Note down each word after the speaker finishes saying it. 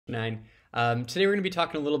9. Today we're going to be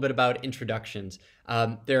talking a little bit about introductions.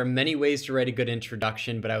 There are many ways to write a good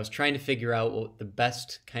introduction, but I was trying to figure out what the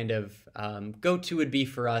best kind of go-to would be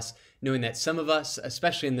for us, knowing that some of us,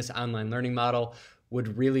 especially in this online learning model,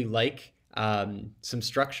 would really like some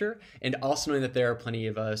structure, and also knowing that there are plenty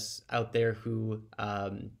of us out there who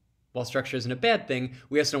while structure isn't a bad thing,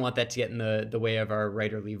 we also don't want that to get in the way of our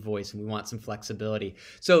writerly voice, and we want some flexibility.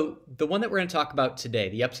 So the one that we're going to talk about today,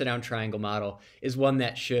 the upside down triangle model, is one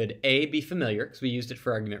that should A, be familiar, because we used it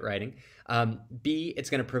for argument writing. B, it's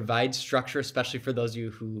going to provide structure, especially for those of you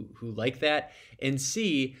who like that. And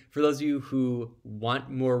C, for those of you who want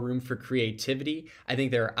more room for creativity, I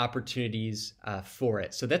think there are opportunities for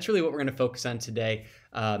it. So that's really what we're going to focus on today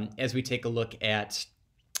as we take a look at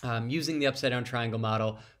using the upside down triangle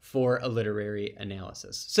model for a literary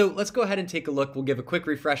analysis. So let's go ahead and take a look. We'll give a quick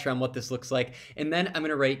refresher on what this looks like, and then I'm going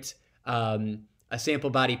to write a sample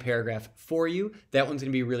body paragraph for you. That one's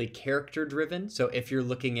going to be really character driven. So if you're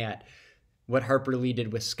looking at what Harper Lee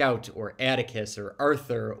did with Scout or Atticus or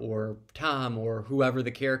Arthur or Tom or whoever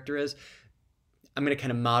the character is, I'm going to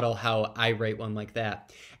kind of model how I write one like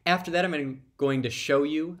that. After that, I'm going to show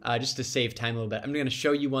you, just to save time a little bit, I'm going to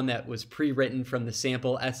show you one that was pre-written from the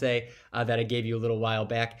sample essay that I gave you a little while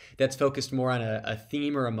back that's focused more on a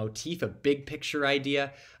theme or a motif, a big picture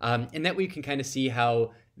idea, and that way you can kind of see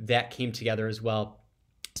how that came together as well,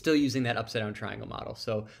 still using that upside down triangle model.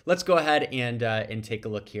 So let's go ahead and take a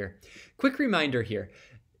look here. Quick reminder here,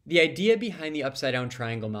 the idea behind the upside down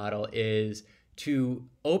triangle model is to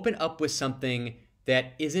open up with something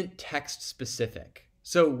that isn't text specific.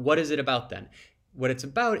 So what is it about then? What it's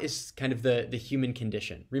about is kind of the human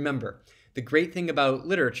condition. Remember, the great thing about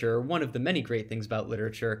literature, one of the many great things about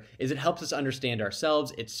literature, is it helps us understand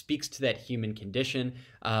ourselves. It speaks to that human condition.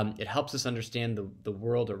 It helps us understand the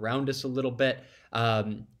world around us a little bit.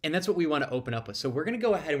 And that's what we want to open up with. So we're going to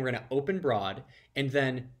go ahead and we're going to open broad, and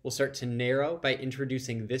then we'll start to narrow by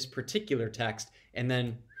introducing this particular text, and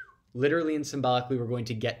then literally and symbolically, we're going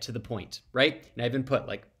to get to the point, right? And I even put,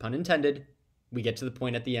 like, pun intended, we get to the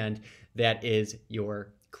point at the end. That is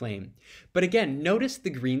your claim. But again, notice the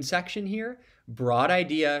green section here, broad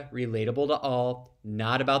idea, relatable to all,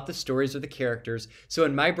 not about the stories or the characters. So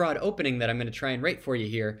in my broad opening that I'm going to try and write for you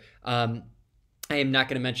here, I am not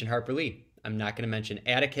going to mention Harper Lee. I'm not going to mention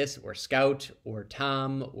Atticus or Scout or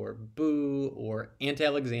Tom or Boo or Aunt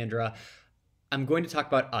Alexandra. I'm going to talk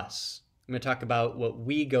about us. I'm going to talk about what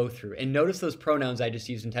we go through. And notice those pronouns I just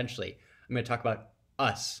used intentionally. I'm going to talk about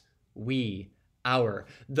us, we, our.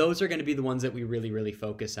 Those are going to be the ones that we really, really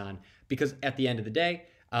focus on, because at the end of the day,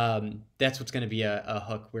 that's what's going to be a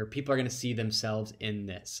hook where people are going to see themselves in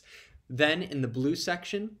this. Then in the blue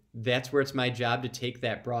section, that's where it's my job to take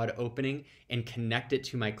that broad opening and connect it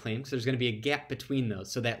to my claim, because there's going to be a gap between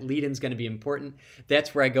those. So that lead-in is going to be important.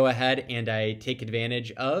 That's where I go ahead and I take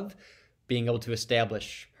advantage of being able to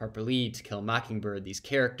establish Harper Lee, To Kill a Mockingbird, these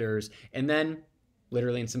characters, and then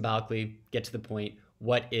literally and symbolically get to the point.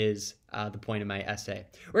 What is the point of my essay?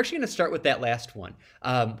 We're actually going to start with that last one,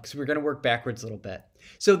 because we're going to work backwards a little bit.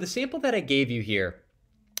 So the sample that I gave you here,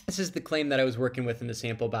 this is the claim that I was working with in the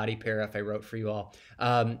sample body paragraph I wrote for you all.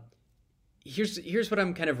 Here's what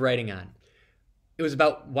I'm kind of writing on. It was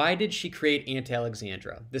about, why did she create Aunt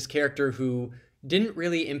Alexandra, this character who didn't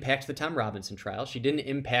really impact the Tom Robinson trial. She didn't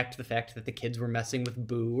impact the fact that the kids were messing with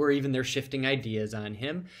Boo or even their shifting ideas on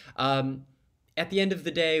him. At the end of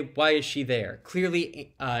the day, why is she there?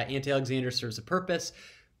 Clearly, Aunt Alexandra serves a purpose,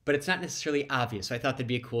 but it's not necessarily obvious. So I thought that'd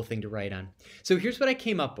be a cool thing to write on. So here's what I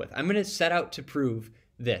came up with. I'm going to set out to prove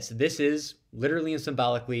this. This is literally and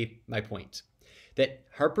symbolically my point. That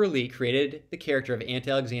Harper Lee created the character of Aunt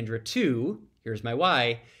Alexandra to, here's my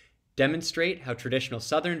why, demonstrate how traditional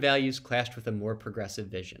Southern values clashed with a more progressive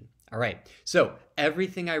vision. All right, so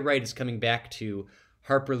everything I write is coming back to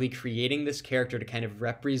Harper Lee creating this character to kind of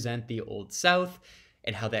represent the Old South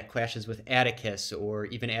and how that clashes with Atticus, or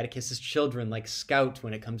even Atticus's children like Scout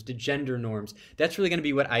when it comes to gender norms. That's really going to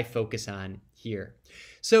be what I focus on here.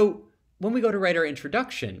 So when we go to write our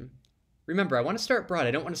introduction, remember, I want to start broad.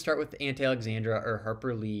 I don't want to start with Aunt Alexandra or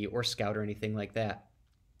Harper Lee or Scout or anything like that.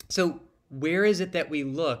 So where is it that we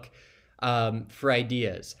look for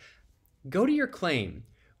ideas? Go to your claim.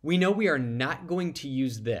 We know we are not going to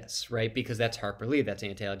use this, right? Because that's Harper Lee, that's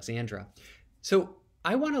Aunt Alexandra. So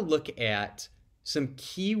I want to look at some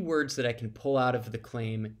key words that I can pull out of the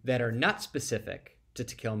claim that are not specific to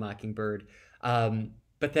Kill a Mockingbird,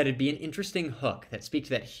 but that'd be an interesting hook that speak to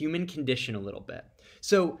that human condition a little bit.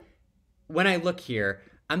 So when I look here,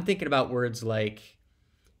 I'm thinking about words like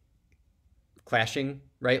clashing,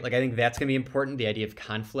 right? Like, I think that's going to be important, the idea of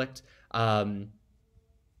conflict.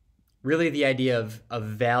 really the idea of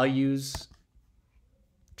values,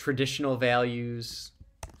 traditional values,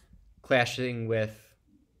 clashing with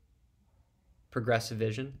progressive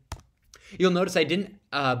vision. You'll notice I didn't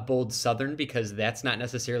bold Southern because that's not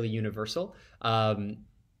necessarily universal. But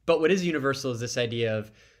what is universal is this idea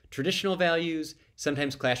of traditional values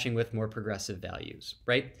sometimes clashing with more progressive values,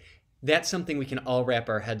 right? That's something we can all wrap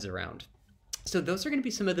our heads around. So those are going to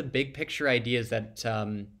be some of the big picture ideas that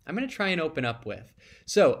I'm going to try and open up with.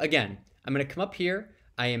 So again, I'm going to come up here.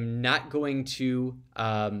 I am not going to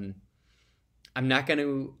open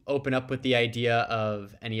up with the idea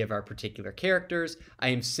of any of our particular characters. I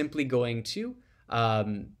am simply going to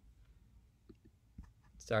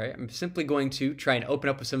I'm simply going to try and open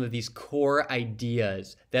up with some of these core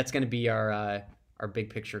ideas. That's going to be our big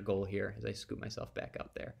picture goal here as I scoop myself back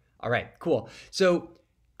up there. All right, cool. So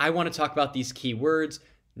I want to talk about these key words,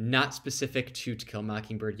 not specific to Kill a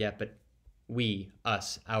Mockingbird yet, but we,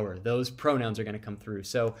 us, our, those pronouns are going to come through.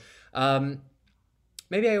 So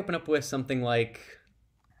maybe I open up with something like,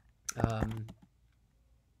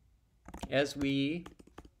 as we,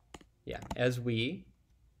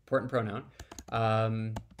 important pronoun,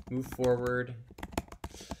 move forward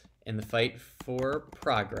in the fight for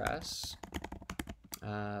progress,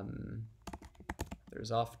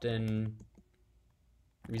 there's often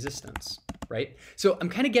resistance, right? So I'm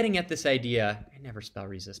kind of getting at this idea, I never spell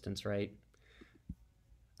resistance right.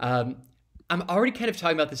 I'm already kind of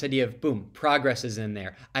talking about this idea of, boom, progress is in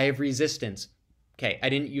there. I have resistance. Okay, I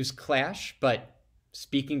didn't use clash, but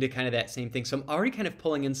speaking to kind of that same thing. So I'm already kind of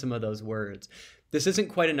pulling in some of those words. This isn't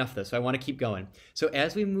quite enough though, so I want to keep going. So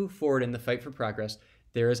as we move forward in the fight for progress,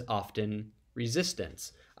 there is often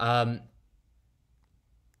resistance.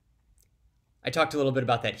 I talked a little bit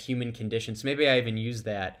about that human condition, so maybe I even use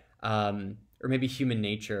that, or maybe human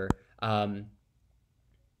nature. In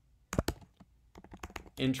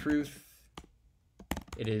truth,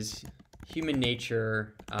 it is human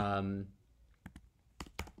nature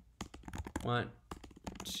want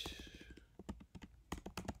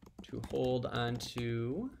to hold on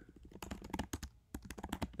to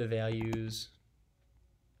the values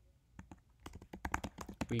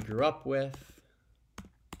we grew up with.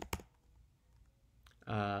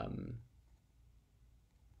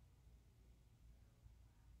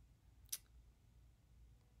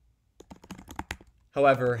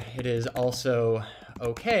 However, it is also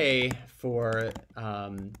okay for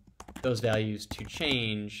those values to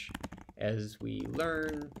change as we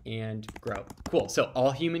learn and grow. Cool, so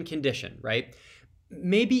all human condition, right?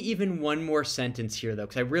 Maybe even one more sentence here though,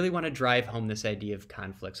 because I really want to drive home this idea of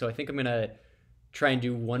conflict. So I think I'm gonna try and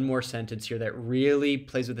do one more sentence here that really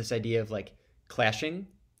plays with this idea of like clashing,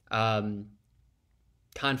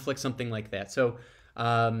 conflict, something like that. So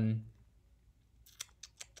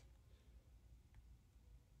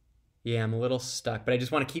yeah, I'm a little stuck, but I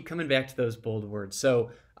just want to keep coming back to those bold words. So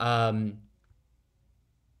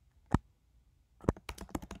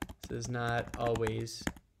this is not always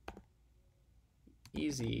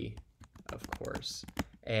easy, of course,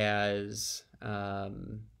 as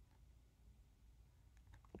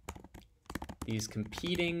these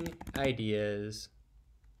competing ideas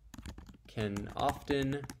can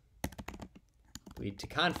often lead to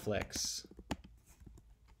conflicts,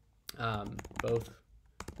 both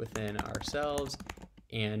within ourselves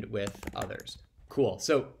and with others. Cool.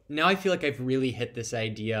 So now I feel like I've really hit this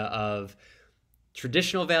idea of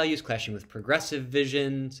traditional values clashing with progressive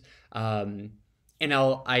visions. And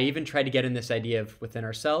I even try to get in this idea of within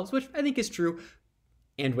ourselves, which I think is true,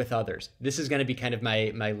 and with others. This is going to be kind of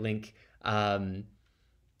my link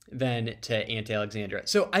then to Aunt Alexandra.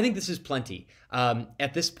 So I think this is plenty.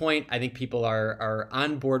 At this point, I think people are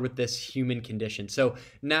on board with this human condition. So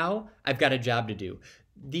now I've got a job to do.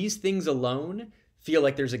 These things alone feel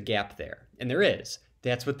like there's a gap there, and there is.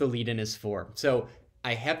 That's what the lead-in is for. So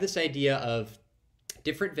I have this idea of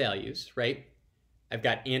different values, right? I've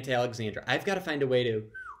got Aunt Alexandra. I've got to find a way to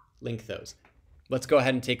link those. Let's go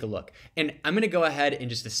ahead and take a look. And I'm going to go ahead and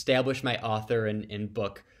just establish my author and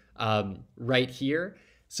book right here.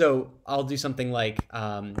 So I'll do something like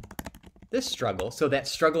this struggle. So that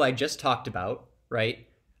struggle I just talked about, right?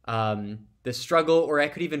 This struggle, or I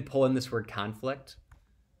could even pull in this word conflict.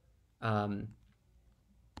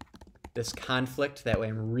 This conflict, that way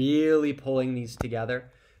I'm really pulling these together.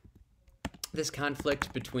 This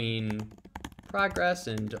conflict between progress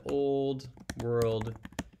and old world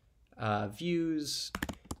views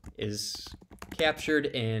is captured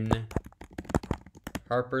in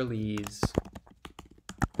Harper Lee's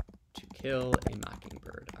To Kill a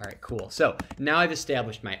Mockingbird. All right, cool. So now I've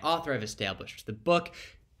established my author, I've established the book,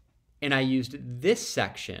 and I used this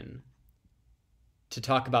section to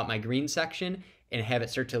talk about my green section and have it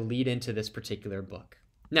start to lead into this particular book.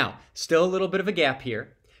 Now, still a little bit of a gap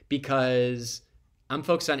here because I'm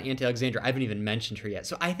focused on Aunt Alexandra. I haven't even mentioned her yet.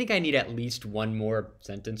 So I think I need at least one more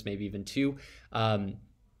sentence, maybe even two,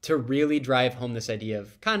 to really drive home this idea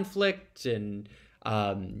of conflict and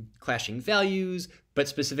clashing values, but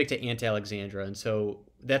specific to Aunt Alexandra. And so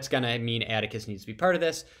that's going to mean Atticus needs to be part of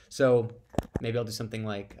this. So maybe I'll do something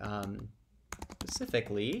like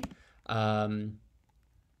specifically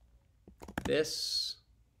this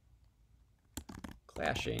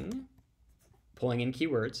clashing, pulling in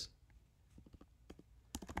keywords,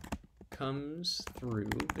 comes through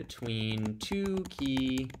between two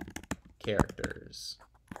key characters,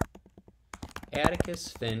 Atticus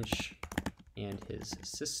Finch and his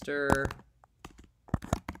sister,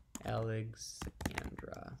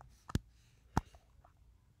 Alexandra.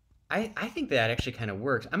 I think that actually kind of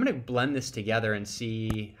works. I'm going to blend this together and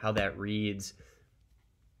see how that reads.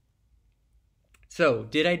 So,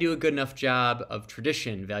 did I do a good enough job of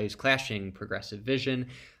tradition, values clashing, progressive vision?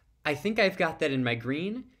 I think I've got that in my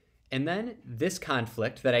green. And then this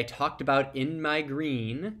conflict that I talked about in my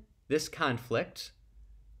green, this conflict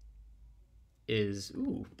is,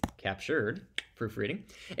 captured, proofreading,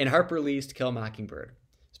 in Harper Lee's To Kill a Mockingbird.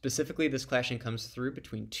 Specifically, this clashing comes through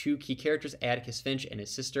between two key characters, Atticus Finch and his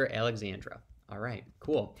sister, Alexandra. All right,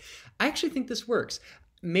 cool. I actually think this works.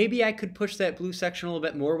 Maybe I could push that blue section a little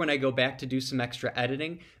bit more when I go back to do some extra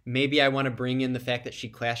editing. Maybe I want to bring in the fact that she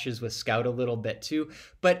clashes with Scout a little bit too.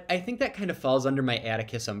 But I think that kind of falls under my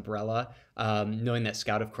Atticus umbrella, knowing that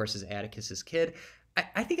Scout, of course, is Atticus's kid.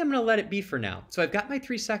 I think I'm going to let it be for now. So I've got my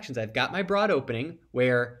three sections. I've got my broad opening,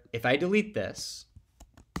 where if I delete this,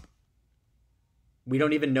 we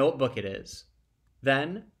don't even know what book it is.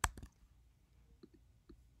 Then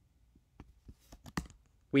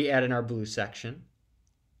we add in our blue section.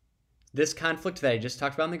 This conflict that I just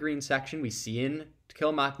talked about in the green section, we see in To Kill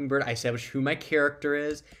a Mockingbird. I establish who my character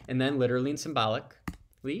is, and then literally and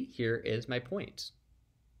symbolically, here is my point.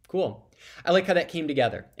 Cool. I like how that came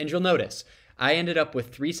together. And you'll notice, I ended up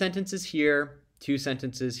with 3 sentences here, 2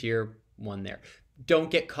 sentences here, 1 there.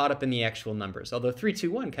 Don't get caught up in the actual numbers, although 3,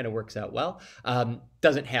 2, 1 kind of works out well.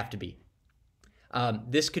 Doesn't have to be.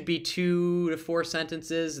 This could be 2 to 4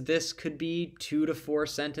 sentences. This could be 2 to 4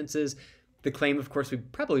 sentences. The claim, of course, we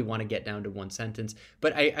probably want to get down to 1 sentence,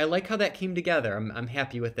 but I like how that came together. I'm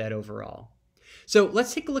happy with that overall. So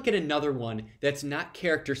let's take a look at another one that's not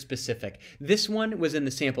character specific. This one was in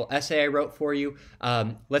the sample essay I wrote for you.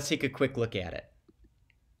 Let's take a quick look at it.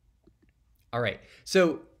 All right,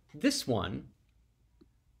 so this one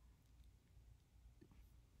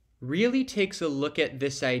really takes a look at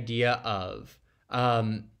this idea of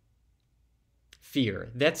fear.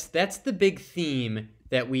 That's the big theme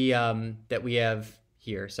that we have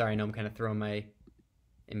here. Sorry, I know I'm kind of throwing my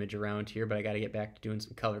image around here, but I got to get back to doing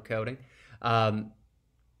some color coding.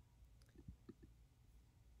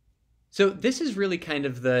 So this is really kind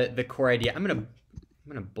of the core idea. I'm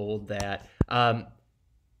gonna bold that. I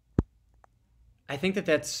think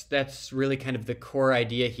that's really kind of the core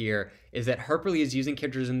idea here, is that Harper Lee is using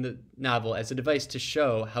characters in the novel as a device to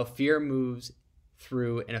show how fear moves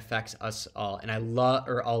through and affects us all, and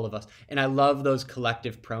all of us. And I love those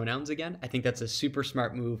collective pronouns again. I think that's a super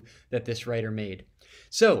smart move that this writer made.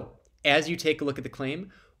 So as you take a look at the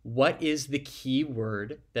claim, what is the key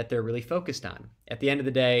word that they're really focused on? At the end of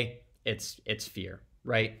the day, it's fear,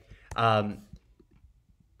 right?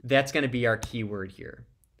 That's going to be our key word here.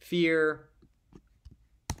 Fear,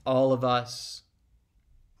 all of us,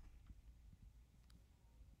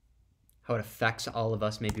 how it affects all of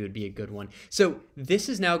us maybe would be a good one. So this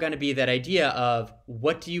is now going to be that idea of,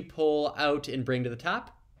 what do you pull out and bring to the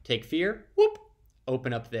top? Take fear, whoop,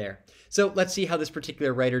 open up there. So let's see how this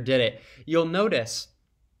particular writer did it. You'll notice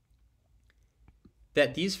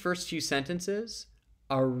that these first few sentences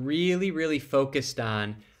are really, really focused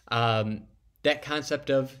on that concept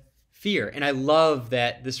of fear. And I love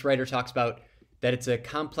that this writer talks about that it's a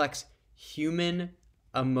complex human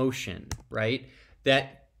emotion, right?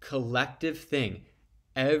 That collective thing,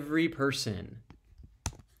 every person.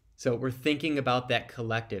 So we're thinking about that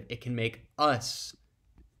collective. It can make us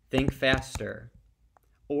think faster,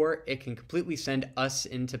 or it can completely send us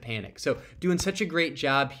into panic. So doing such a great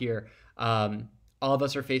job here. All of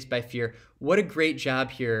us are faced by fear. What a great job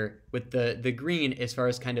here with the green as far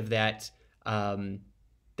as kind of that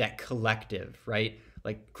that collective, right?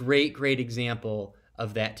 Like great example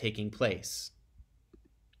of that taking place.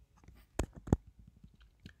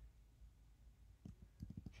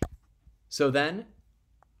 So then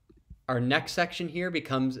our next section here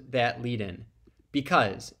becomes that lead-in,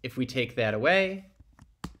 because if we take that away,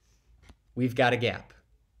 we've got a gap.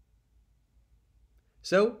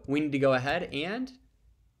 So we need to go ahead and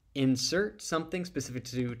insert something specific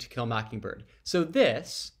to Kill a Mockingbird. So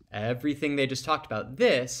this, everything they just talked about,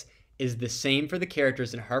 this is the same for the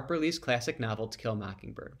characters in Harper Lee's classic novel To Kill a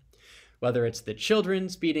Mockingbird. Whether it's the children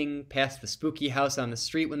speeding past the spooky house on the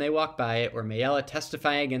street when they walk by it, or Mayella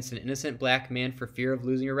testifying against an innocent black man for fear of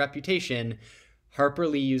losing her reputation, Harper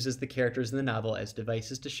Lee uses the characters in the novel as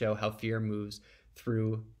devices to show how fear moves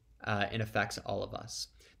through and affects all of us.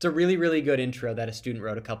 It's a really, really good intro that a student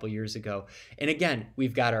wrote a couple years ago. And again,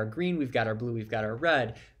 we've got our green, we've got our blue, we've got our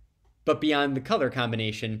red, but beyond the color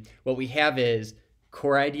combination, what we have is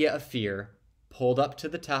core idea of fear pulled up to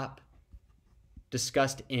the top,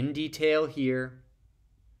 discussed in detail here,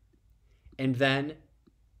 and then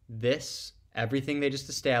this, everything they just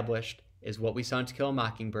established, is what we saw in To Kill a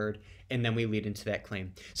Mockingbird, and then we lead into that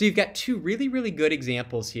claim. So you've got two really, really good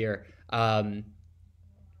examples here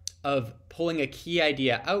of pulling a key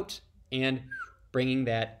idea out and bringing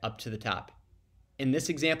that up to the top. In this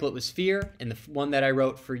example, it was fear. In the one that I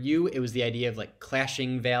wrote for you, it was the idea of like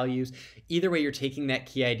clashing values. Either way, you're taking that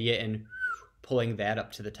key idea and pulling that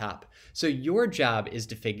up to the top. So your job is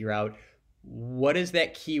to figure out what is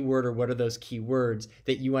that keyword or what are those keywords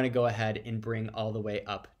that you want to go ahead and bring all the way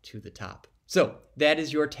up to the top. So that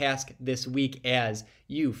is your task this week as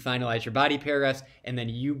you finalize your body paragraphs and then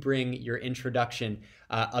you bring your introduction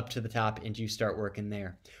up to the top and you start working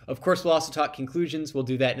there. Of course, we'll also talk conclusions. We'll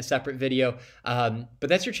do that in a separate video, but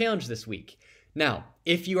that's your challenge this week. Now,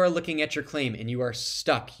 if you are looking at your claim and you are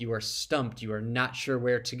stuck, you are stumped, you are not sure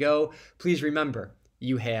where to go, please remember,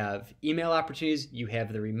 you have email opportunities, you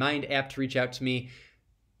have the Remind app to reach out to me.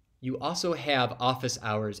 You also have office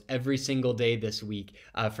hours every single day this week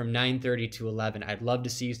from 9:30 to 11. I'd love to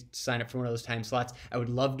see you sign up for one of those time slots. I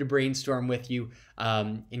would love to brainstorm with you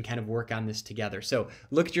and kind of work on this together. So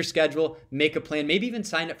look at your schedule, make a plan, maybe even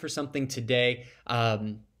sign up for something today,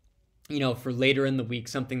 for later in the week,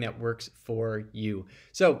 something that works for you.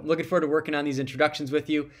 So looking forward to working on these introductions with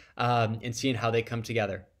you and seeing how they come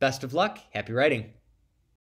together. Best of luck. Happy writing.